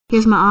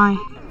Here's my eye.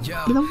 Yo,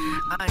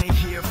 I ain't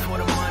here for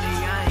the money,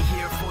 I ain't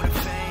here for the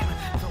fame.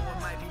 Though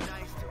it might be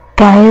nice to...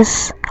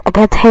 Guys, I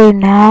gotta tell you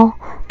now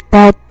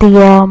that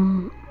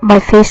my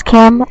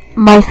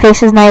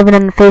face is not even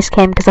in the face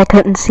cam because I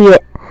couldn't see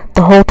it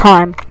the whole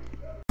time.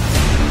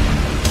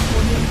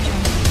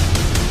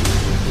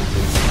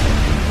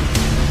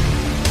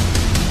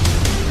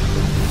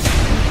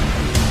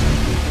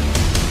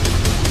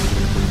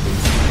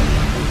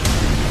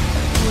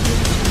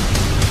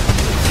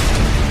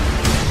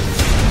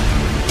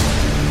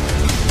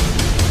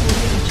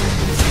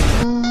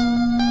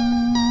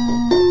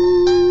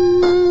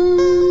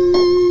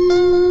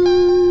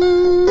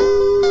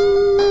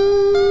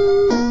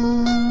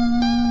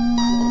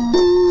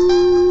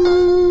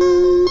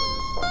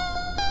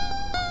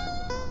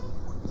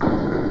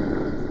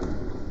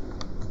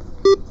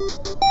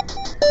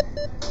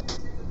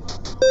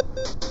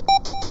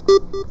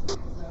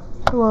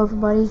 Hello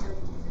everybody,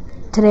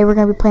 today we're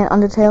going to be playing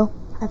Undertale.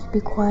 I have to be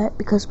quiet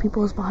because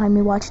people is behind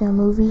me watching a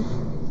movie.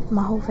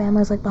 My whole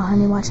family is like behind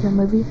me watching a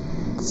movie.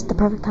 This is the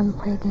perfect time to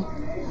play a game.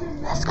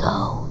 Let's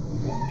go.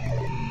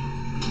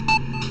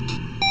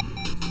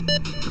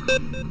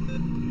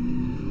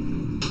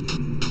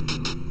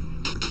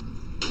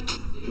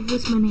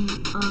 What's my name?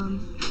 Oh,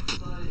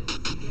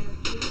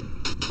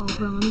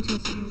 hold on, let me try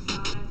something.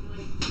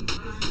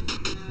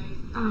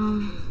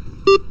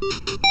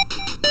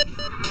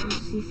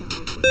 Let's see something.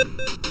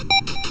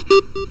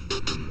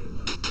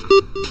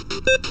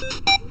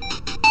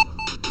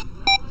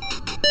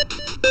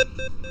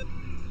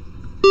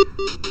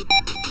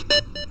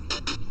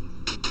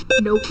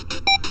 Nope.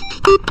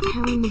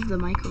 How do we move the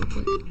mic real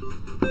quick?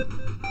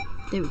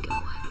 There we go.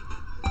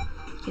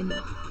 Good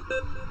enough.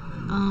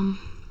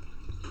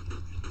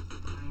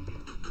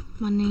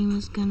 My name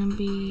is gonna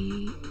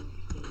be...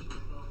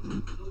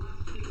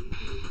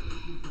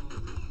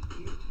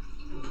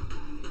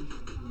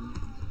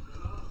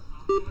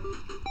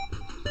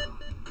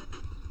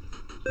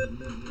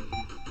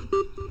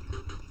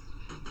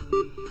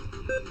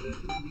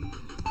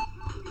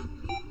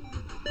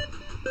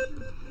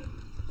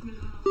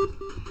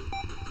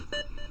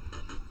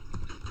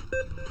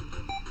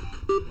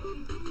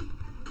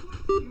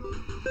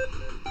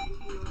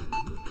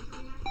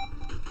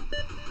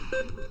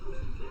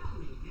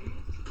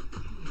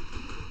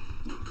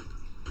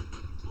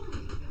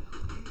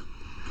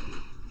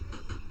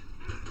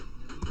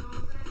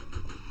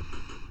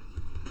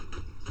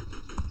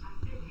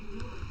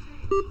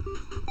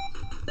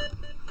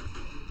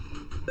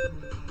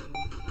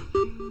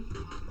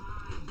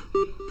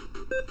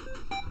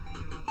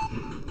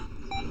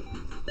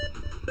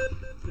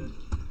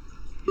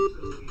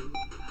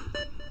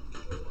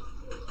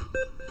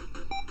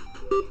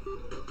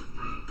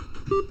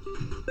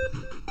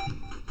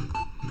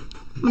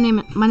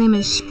 My name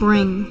is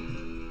Spring.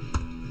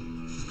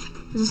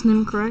 Is this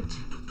name correct?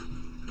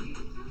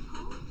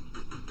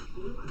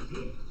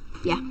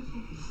 Yeah.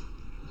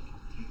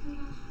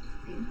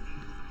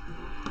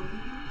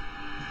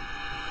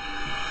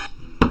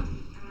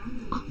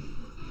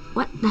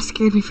 What? That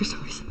scared me for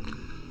some reason.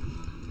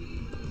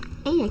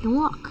 Hey, I can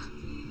walk.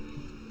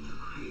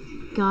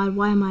 God,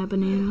 why am I a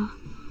banana?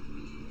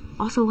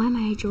 Also, why am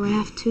I a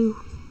giraffe too?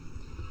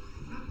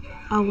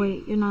 Oh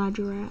wait, you're not a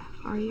giraffe,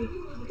 are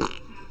you?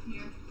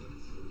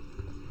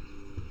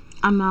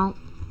 I'm out.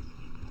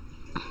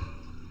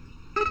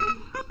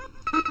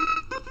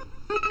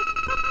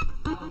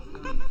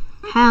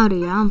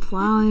 Howdy, I'm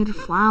Flowey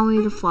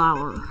the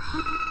Flower.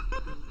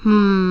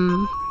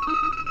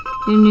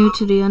 You're new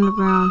to the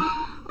underground,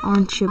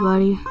 aren't you,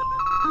 buddy?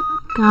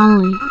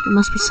 Golly, you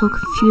must be so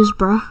confused,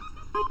 bruh.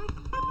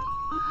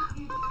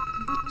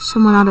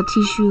 Someone ought to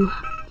teach you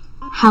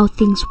how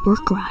things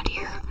work around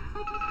here.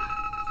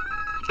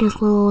 I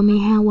guess little me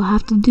will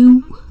have to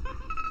do.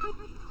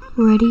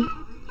 Ready?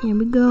 Here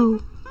we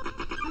go.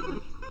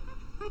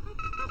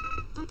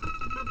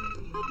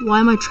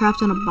 Why am I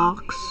trapped in a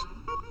box?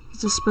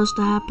 Is this supposed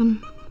to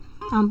happen?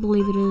 I don't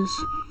believe it is.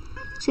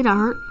 See that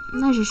hurt?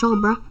 That's your soul,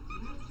 bruh.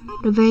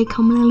 The very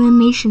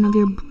culmination of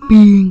your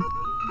being.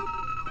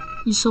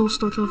 Your soul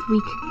starts off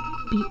weak,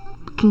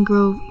 but can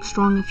grow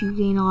strong if you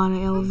gain a lot of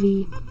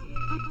LV.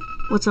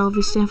 What's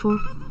LV stand for?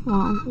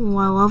 Well,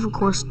 love, of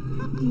course,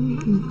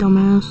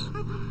 dumbass.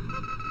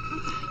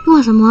 You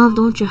want some love,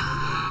 don't you?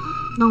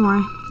 Don't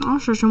worry, I'll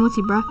share some with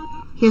you, bruh.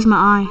 Here's my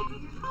eye.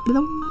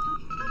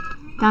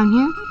 Down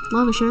here,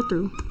 love is shared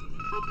through.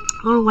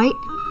 Little white,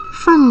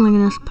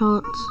 friendliness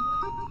pellets.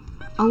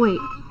 Oh wait,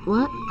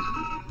 what?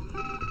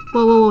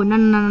 Whoa, no,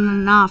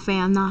 nah,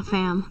 fam.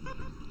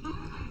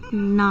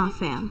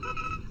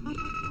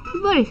 Hey,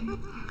 buddy,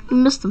 you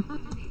missed him.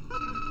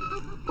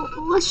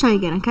 Let's try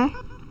again, okay?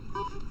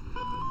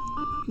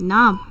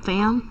 Nah,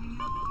 fam.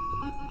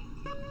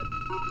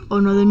 Oh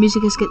no, the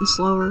music is getting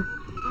slower.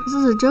 This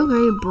is a joke. Are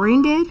you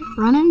brain dead?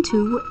 Run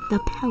into the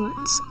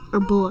pellets or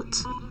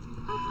bullets.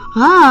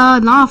 Ah,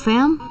 nah,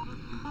 fam.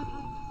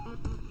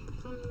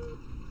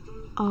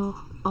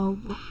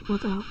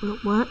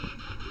 What?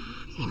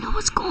 You know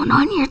what's going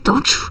on here,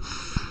 don't you?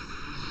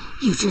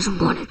 You just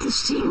wanted to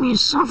see me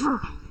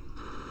suffer.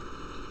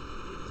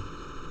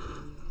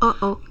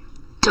 Uh-oh.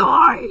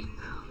 Die!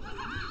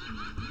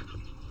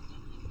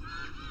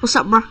 What's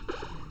up, bruh?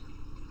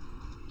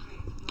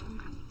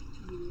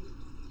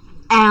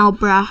 Ow,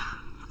 bruh.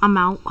 I'm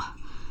out.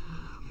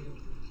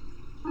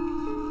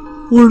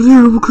 What a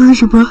terrible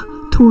creature,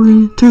 bruh.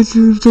 Tori,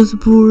 torture, just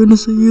poor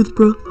innocent youth,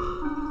 bruh.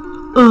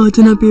 Oh,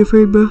 do not be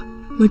afraid, bruh.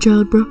 My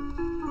child, bruh.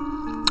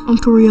 I'm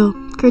Toriel,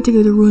 caretaker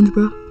of the ruins,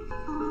 bruh.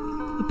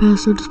 I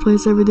pass through this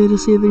place every day to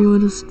see if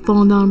anyone has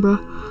fallen down, bruh.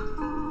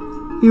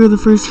 You were the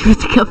first youth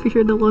to come here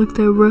in a long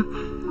time, bruh.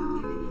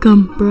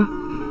 Come, bruh.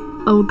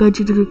 I will guide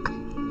you to the...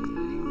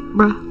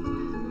 bruh.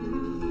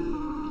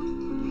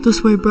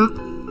 This way, bruh.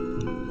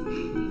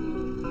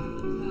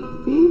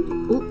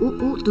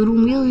 Ooh, do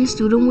them wheelies,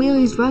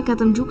 bruh. Got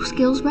them juke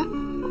skills, bruh.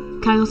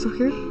 Can I go through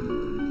here?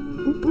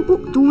 Ooh,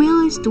 do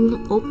wheelies,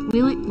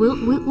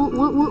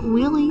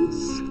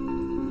 wheelies.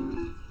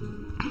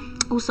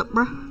 What's up,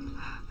 bruh?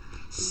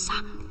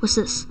 What's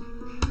this?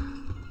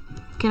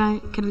 Can I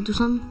do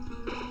something?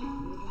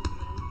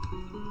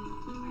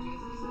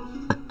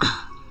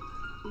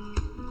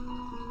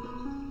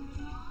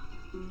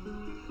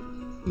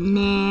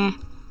 Nah.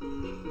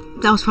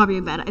 That was probably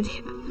a bad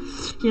idea.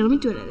 Here, let me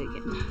do it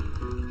again.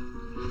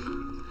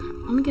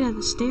 Let me get out of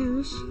the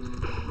stairs.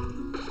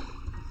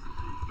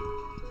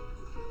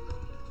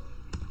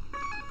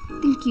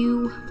 Thank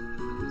you.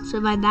 So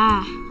if I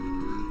die,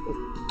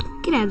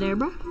 get out of there,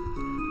 bro.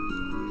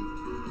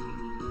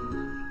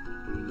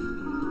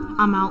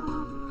 I'm out.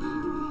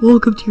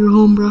 Welcome to your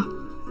home, bro.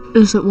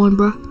 Innocent one,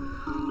 bro.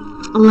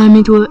 Allow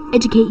me to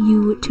educate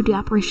you to the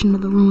operation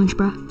of the ruins,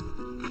 bro.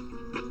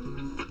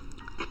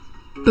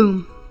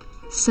 Boom.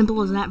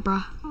 Simple as that,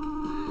 bro.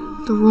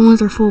 The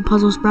ruins are full of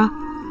puzzles, bro.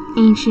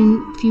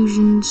 Ancient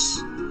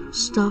fusions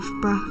stuff,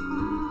 bro.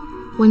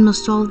 One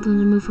must solve them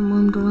to move from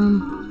room to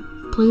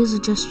room. Please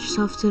adjust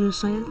yourself to the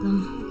sight of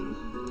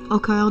them.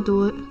 Okay, I'll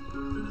do it.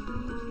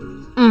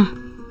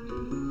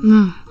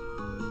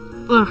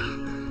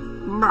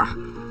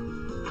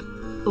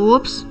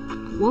 Whoops.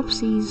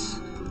 Whoopsies.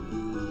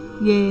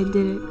 Yeah, I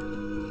did it.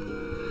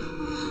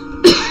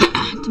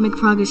 To make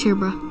progress here,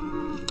 bro,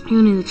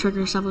 you need the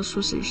trigger established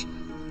switch.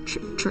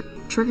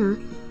 Trigger?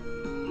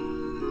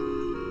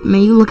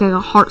 Man, you look like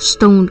a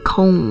heartstone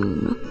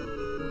cone.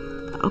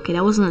 Okay,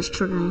 that wasn't as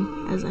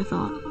triggering as I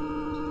thought.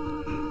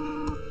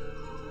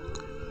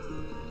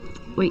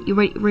 Wait, you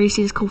ready to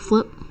see this cool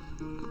flip?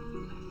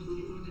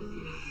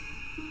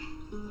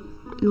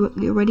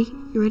 You ready?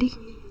 You ready?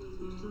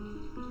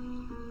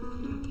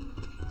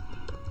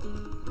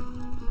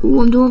 Ooh,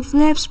 I'm doing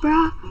flips,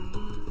 bruh.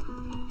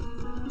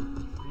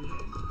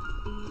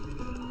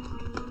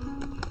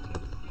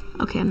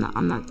 Okay,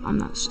 I'm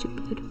not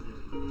stupid.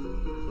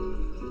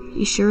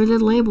 You sure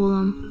did label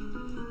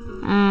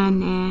them.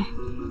 Nah.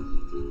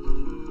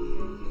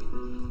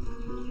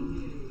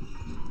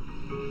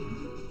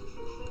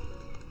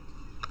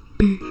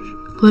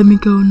 Bitch, let me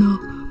go now,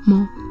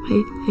 Mo.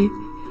 Hey,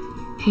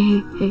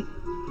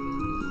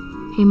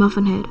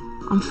 muffin head.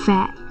 I'm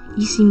fat.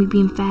 You see me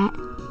being fat?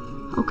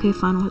 Okay,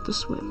 fine, I'll hit the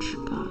switch.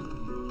 God.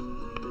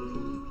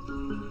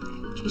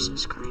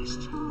 Jesus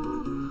Christ.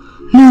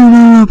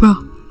 No, bro.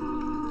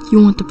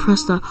 You want to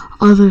press the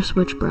other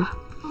switch, bro.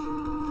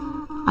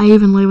 I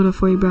even labeled it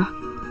for you, bro.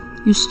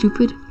 You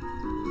stupid?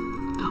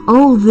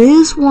 Oh,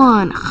 this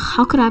one.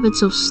 How could I have been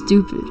so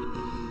stupid?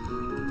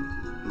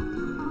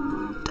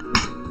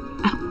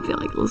 I don't feel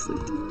like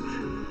listening to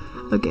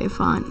it. Okay,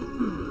 fine.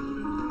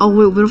 Oh,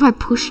 wait, what if I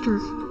pushed her?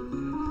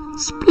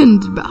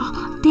 Splendid, bro.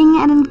 Dang it,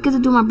 I didn't get to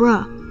do my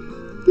bruh.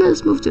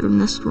 Let's move to the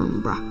next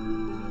room, bruh.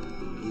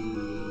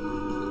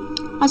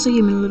 I saw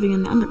you men living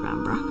in the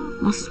underground, bruh.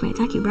 Monsters may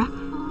attack you, bruh.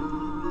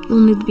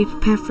 You'll need to be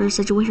prepared for the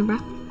situation,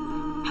 bruh.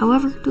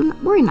 However, do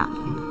not worry not.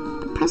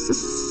 Press the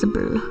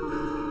symbol.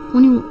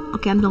 When you...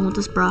 Okay, I'm done with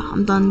this, bruh.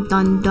 I'm done.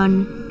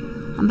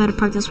 I'm better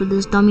practice with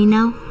this dummy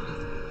now.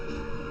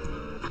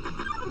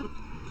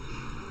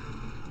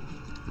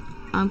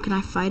 Can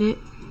I fight it?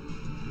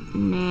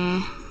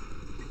 Nah.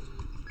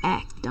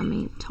 Act,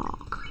 dummy.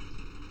 Talk.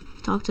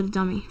 Talk to the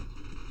dummy.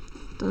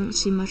 Doesn't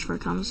seem much for a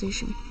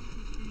conversation.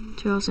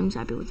 Terrell seems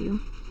happy with you.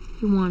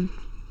 You won.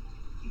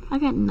 I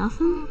got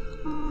nothing?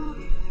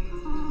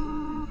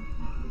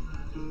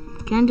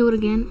 Can I do it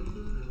again?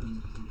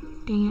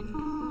 Dang it.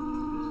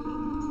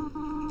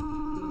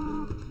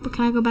 But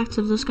can I go back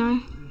to this guy?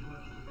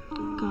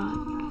 God.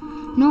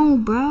 No,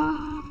 bruh.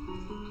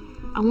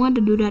 I wanted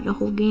to do that the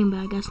whole game, but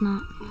I guess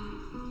not.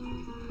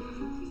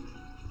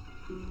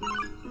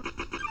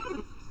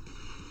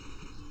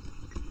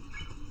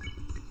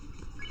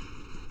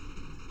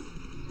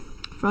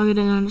 Froggy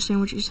didn't understand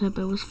what you said,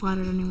 but it was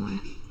flattered anyway.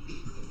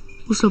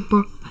 What's up,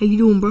 bro? How you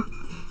doing, bro?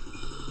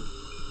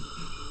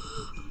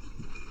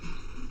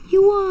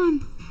 You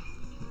won!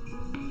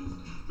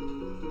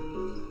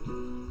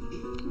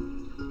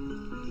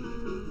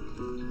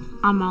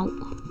 I'm out.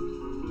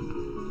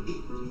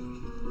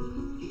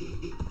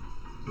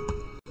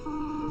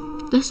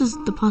 This is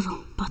the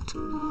puzzle, but...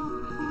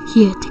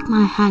 Here, take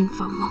my hand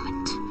for a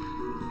moment.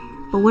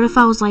 But what if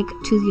I was, like,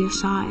 to your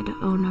side?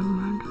 Oh, never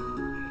mind.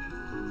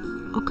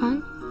 Okay.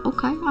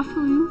 Okay, I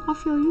feel you. I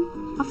feel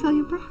you. I feel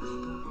you, bro.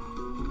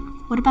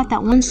 What about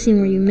that one scene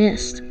where you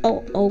missed?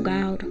 Oh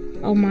God.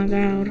 Oh my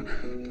God.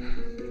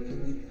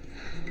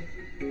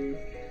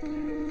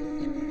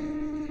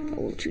 A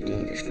little too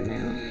dangerous for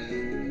now.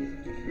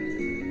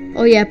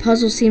 Oh yeah,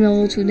 puzzles seem a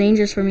little too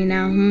dangerous for me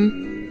now,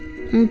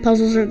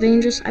 Puzzles are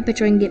dangerous? I bet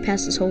you I can get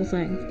past this whole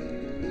thing.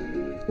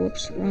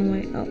 Whoops, wrong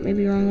way. Oh,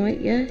 maybe wrong way.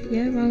 Yeah,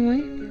 wrong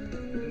way.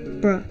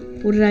 Bruh,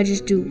 what did I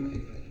just do?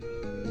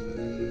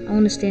 I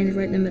want to stand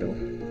right in the middle.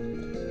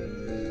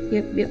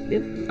 Yep.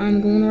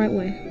 I'm going the right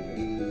way.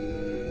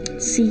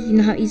 See, you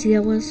know how easy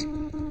that was?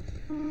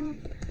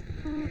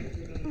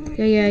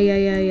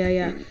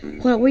 Yeah.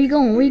 Hold on, where you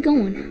going?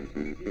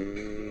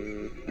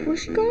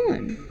 Where's she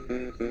going?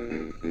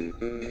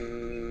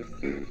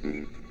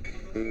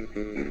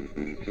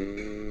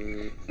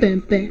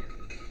 Bam.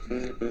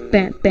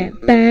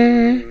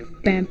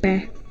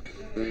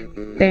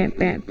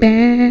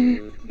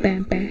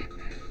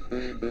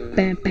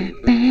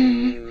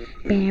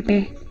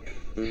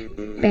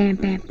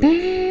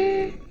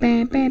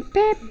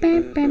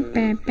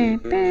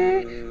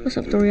 What's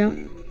up, Doriel?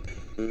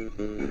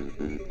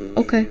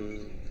 Okay.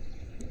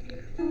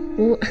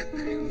 Well,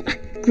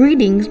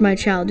 greetings, my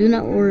child. Do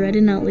not worry, I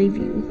did not leave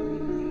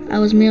you. I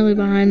was merely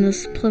behind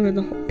this pillar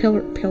the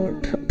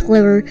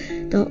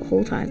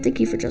whole time. Thank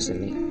you for trusting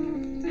me.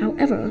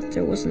 However,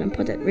 there was an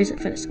important reason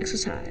for this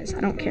exercise.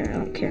 I don't care.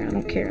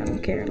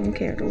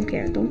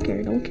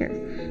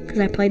 Because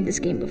I played this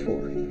game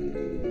before.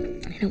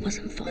 And it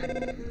wasn't fun.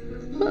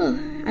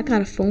 I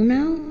got a phone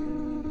now?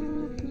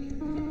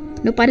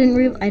 Nope, I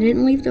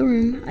didn't leave the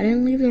room.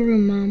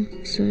 Mom.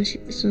 As soon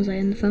as I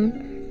end the phone,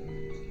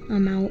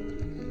 I'm out.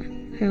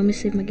 Here, let me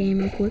save my game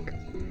real quick.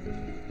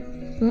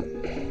 Oh.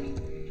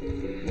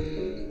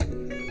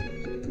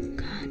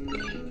 God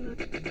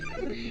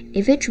dang.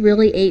 If it's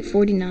really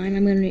 8:49,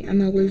 I'm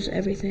gonna lose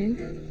everything.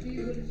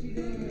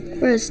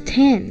 Where's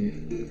 10?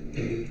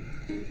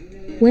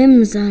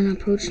 Whimsun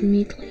approached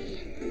meekly.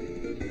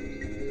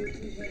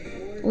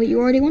 Wait,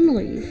 you already want to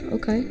leave?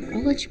 Okay,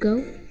 I'll let you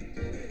go.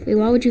 Wait,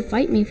 why would you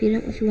fight me if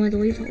you wanted to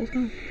leave the whole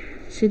time?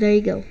 See, there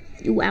you go.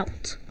 You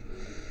out.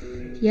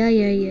 Yeah.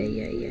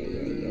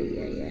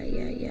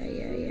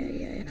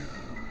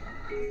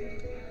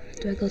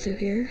 Do I go through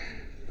here?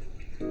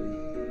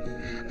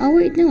 Oh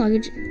wait, no.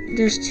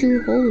 There's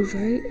 2 holes,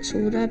 right? So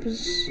what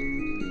happens?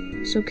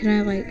 So can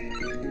I like?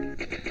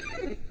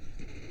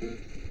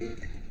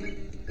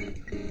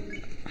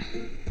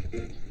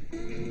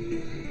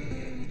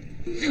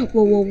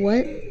 Whoa,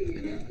 what?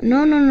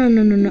 No.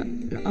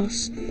 Oh,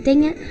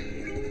 dang it.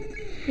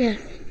 Yeah.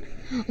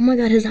 Oh my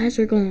God, his eyes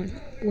are gone.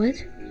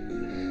 What?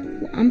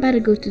 Well, I'm about to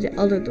go through the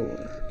other door.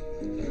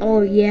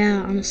 Oh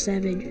yeah, I'm a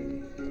savage.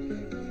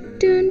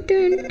 Dun.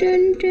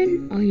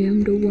 I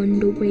am the one,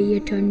 the way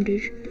it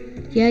thunders.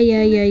 Yeah.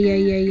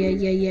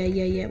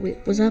 Wait,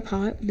 was that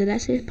pie? Did I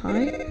say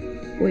pie?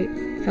 Wait,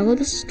 hello,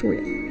 this is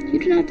Toria. You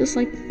do not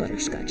dislike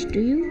butterscotch,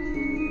 do you?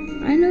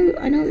 I know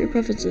what your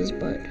preference is,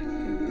 but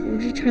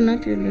would you turn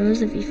up your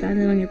nose if you found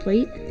it on your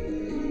plate?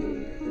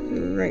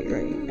 Right.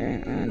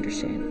 I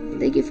understand.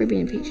 Thank you for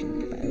being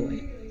patient, by the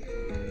way.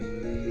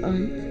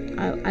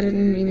 I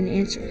didn't even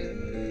answer.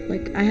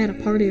 Like, I had a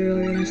party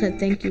earlier and I said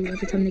thank you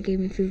every time they gave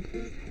me food.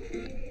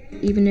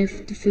 Even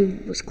if the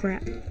food was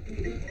crap.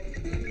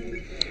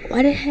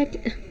 Why the heck?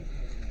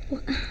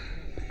 What? Oh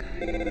my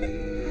God.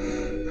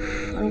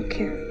 I don't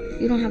care.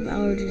 You don't have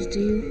allergies, do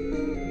you?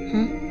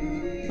 Huh?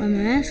 Why am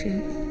I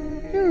asking?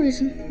 No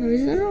reason. No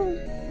reason at all.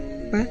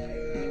 Bruh.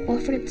 Oh, I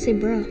forgot to say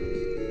bruh.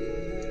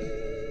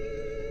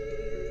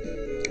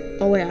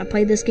 Oh wait, I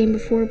played this game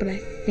before, but I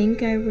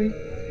think I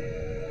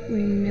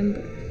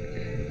remember.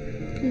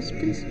 Please.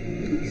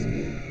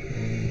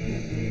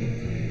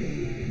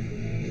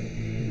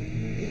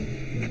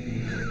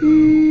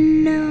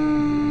 No.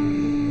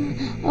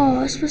 Oh,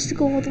 I was supposed to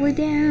go all the way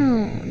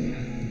down.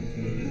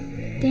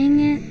 Dang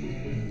it.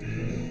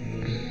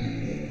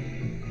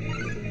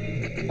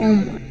 Oh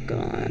my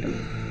God.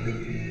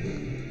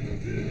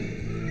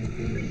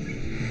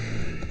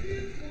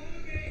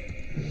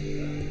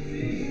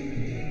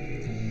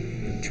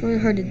 It's really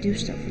hard to do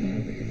stuff when you're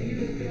over here.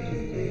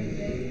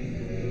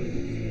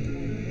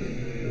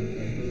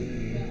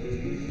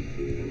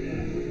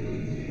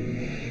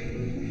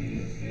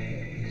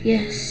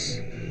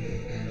 Yes.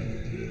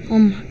 Oh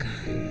my God.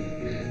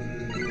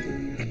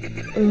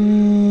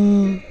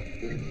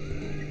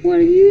 What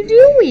are you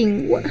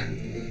doing? What?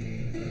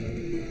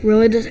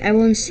 Really? Does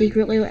everyone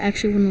secretly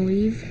actually want to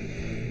leave?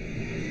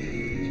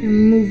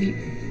 Move you.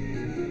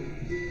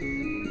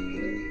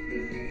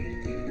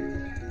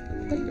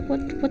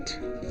 What?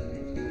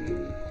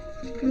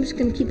 I'm just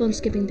gonna keep on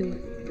skipping through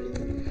it.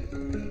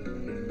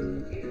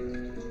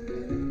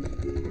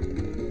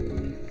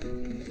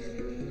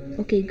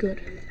 Okay,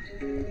 good.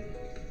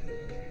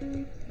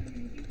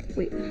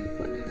 Wait,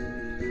 what?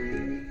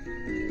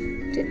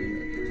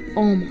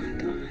 Oh my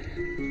God.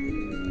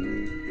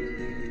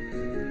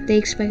 They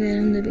expected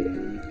him to be...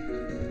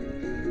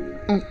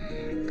 Oh my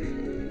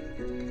God.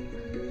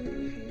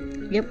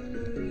 Yep.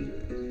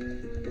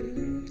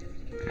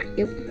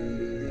 Yep.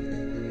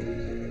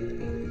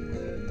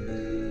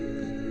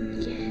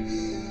 Yes.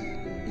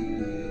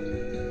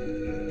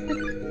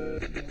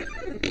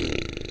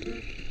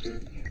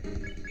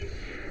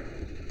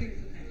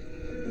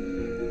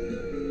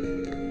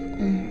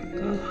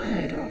 Oh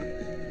my god.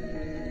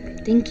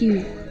 Thank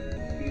you.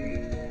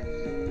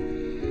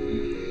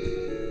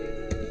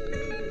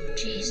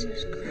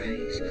 Jesus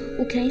Christ.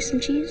 Oh, can I eat some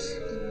cheese?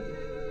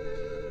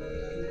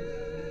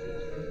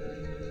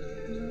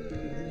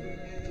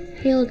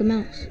 Hey, look, a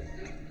mouse.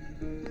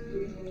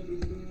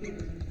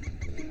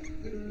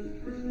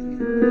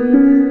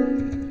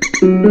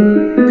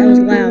 That was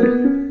loud.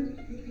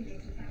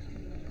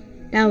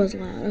 That was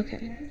loud,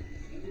 okay.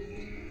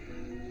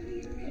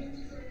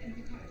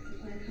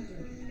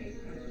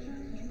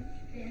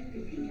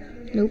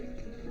 Nope.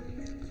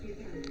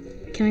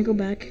 Can I go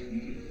back?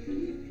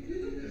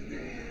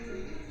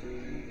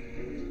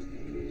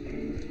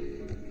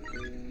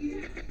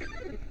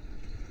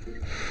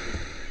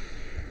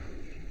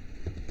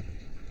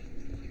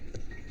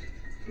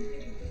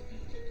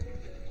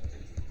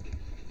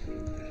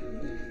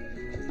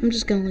 I'm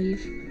just gonna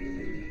leave.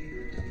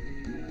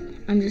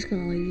 I'm just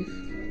gonna leave.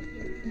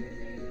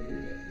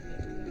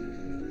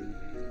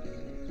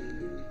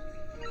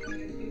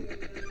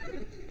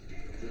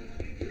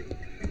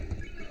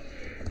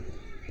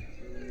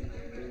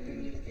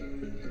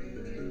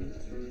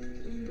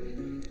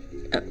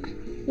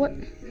 What?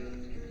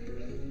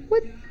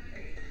 What?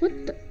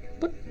 What the?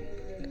 What?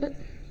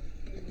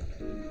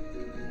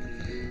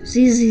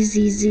 Z.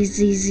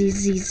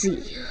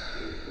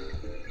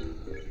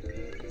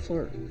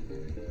 Flirt.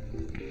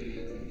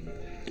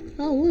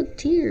 Oh, look,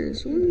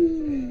 tears.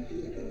 Woo.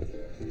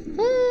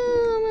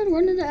 Oh, I'm gonna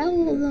run into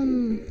all of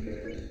them.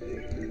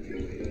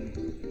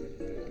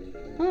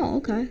 Oh,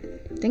 okay.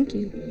 Thank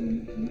you.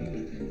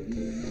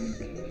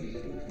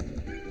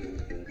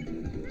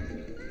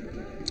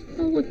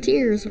 Oh, look,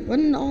 tears. Run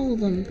into all of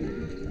them.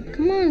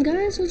 Come on,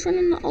 guys. Let's run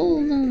into all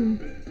of them.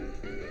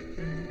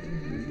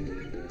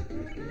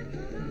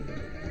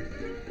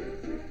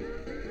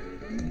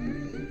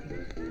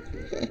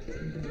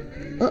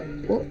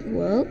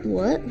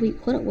 What? Wait,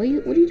 hold up. What are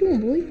you doing,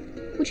 boy?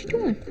 What you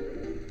doing?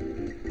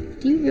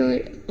 Do you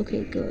really?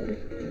 Okay, good.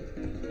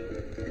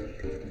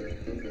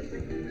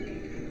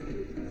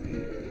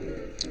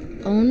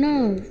 Oh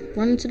no!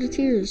 Run into the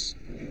tears.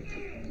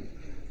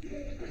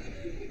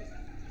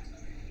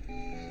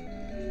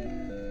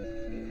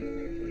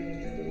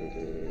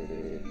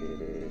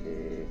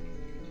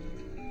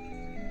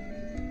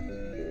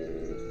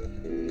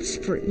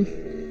 Spring.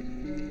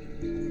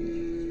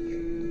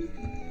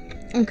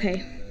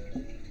 Okay.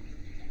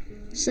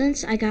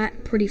 Since I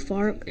got pretty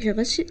far here,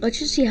 let's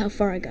just see how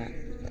far I got.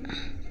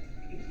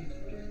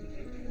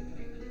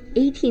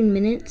 18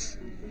 minutes.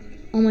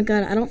 Oh my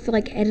god, I don't feel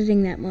like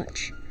editing that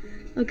much.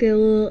 Okay,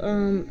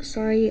 well,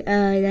 sorry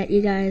that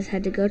you guys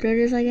had to go through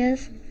this, I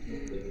guess.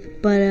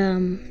 But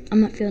I'm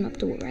not feeling up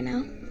to it right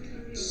now.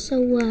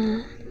 So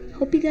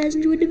hope you guys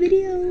enjoyed the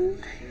video.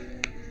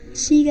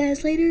 See you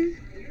guys later.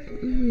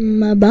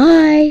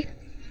 Bye.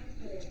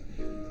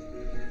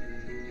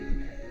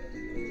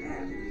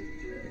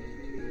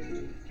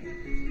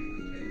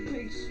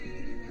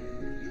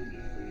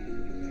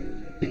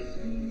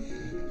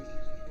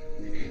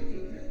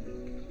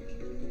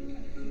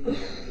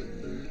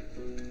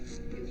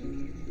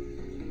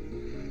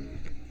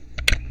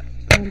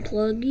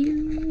 Unplug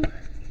you.